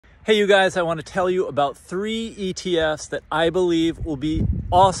Hey you guys, I want to tell you about 3 ETFs that I believe will be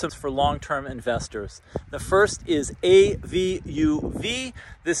awesome for long-term investors. The first is AVUV.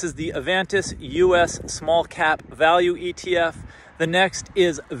 This is the Avantis US Small Cap Value ETF. The next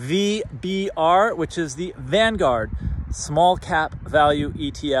is VBR, which is the Vanguard Small Cap Value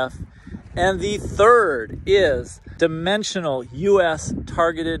ETF. And the third is Dimensional US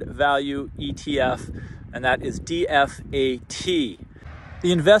Targeted Value ETF, and that is DFAT.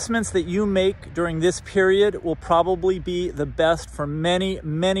 The investments that you make during this period will probably be the best for many,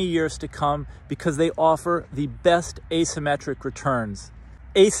 many years to come because they offer the best asymmetric returns.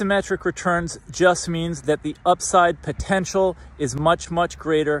 Asymmetric returns just means that the upside potential is much, much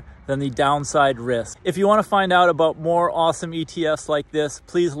greater than the downside risk. If you want to find out about more awesome ETFs like this,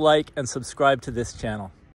 please like and subscribe to this channel.